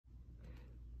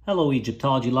Hello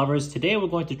Egyptology lovers, today we're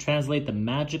going to translate the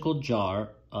magical jar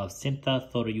of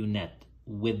Sithathoryunet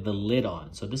with the lid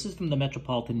on. So this is from the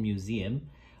Metropolitan Museum.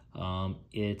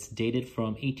 It's dated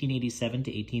from 1887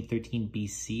 to 1813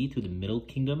 BC to the Middle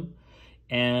Kingdom.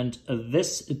 And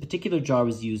this particular jar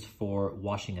was used for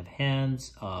washing of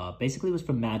hands. Basically it was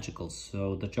for magicals.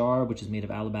 So the jar, which is made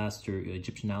of alabaster,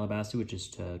 Egyptian alabaster, which is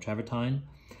travertine.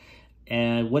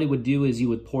 And what it would do is you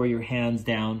would pour your hands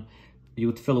down. You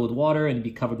would fill it with water and it'd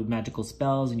be covered with magical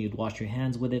spells, and you'd wash your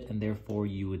hands with it, and therefore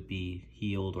you would be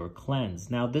healed or cleansed.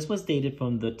 Now, this was dated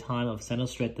from the time of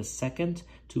Senusret II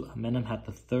to Amenemhat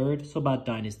III, so about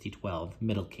Dynasty 12,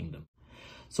 Middle Kingdom.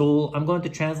 So I'm going to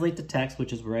translate the text,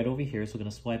 which is right over here. So we're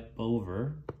going to swipe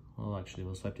over. Well, actually,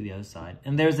 we'll swipe to the other side.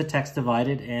 And there's the text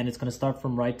divided, and it's going to start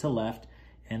from right to left,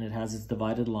 and it has its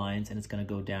divided lines, and it's going to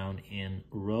go down in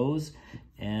rows.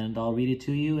 And I'll read it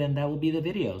to you, and that will be the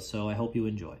video. So I hope you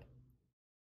enjoy.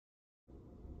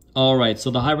 All right, so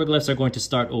the hieroglyphs are going to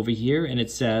start over here, and it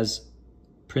says,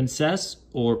 Princess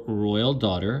or royal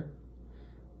daughter,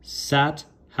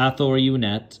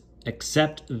 Sathathoriunet,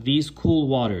 accept these cool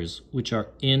waters which are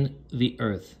in the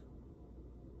earth,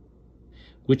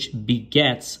 which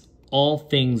begets all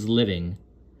things living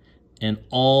and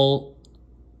all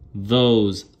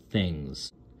those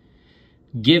things,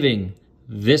 giving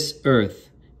this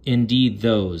earth indeed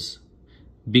those,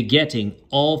 begetting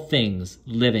all things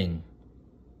living,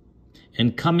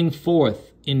 and coming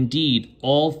forth indeed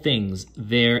all things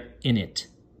there in it.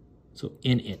 So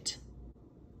in it.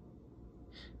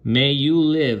 May you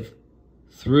live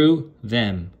through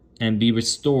them and be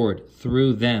restored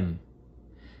through them.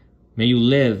 May you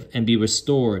live and be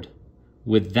restored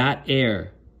with that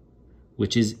air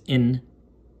which is in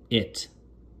it.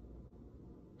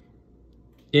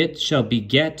 It shall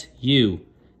beget you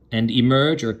and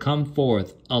emerge or come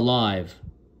forth alive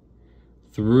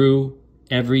through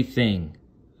everything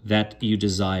that you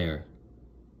desire.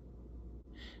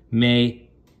 May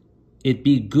it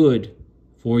be good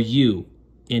for you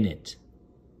in it.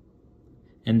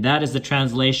 And that is the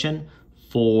translation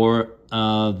for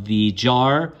the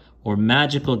jar or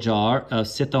magical jar of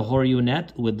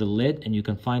Sithathoryunet with the lid, and you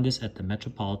can find this at the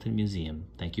Metropolitan Museum.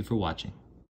 Thank you for watching.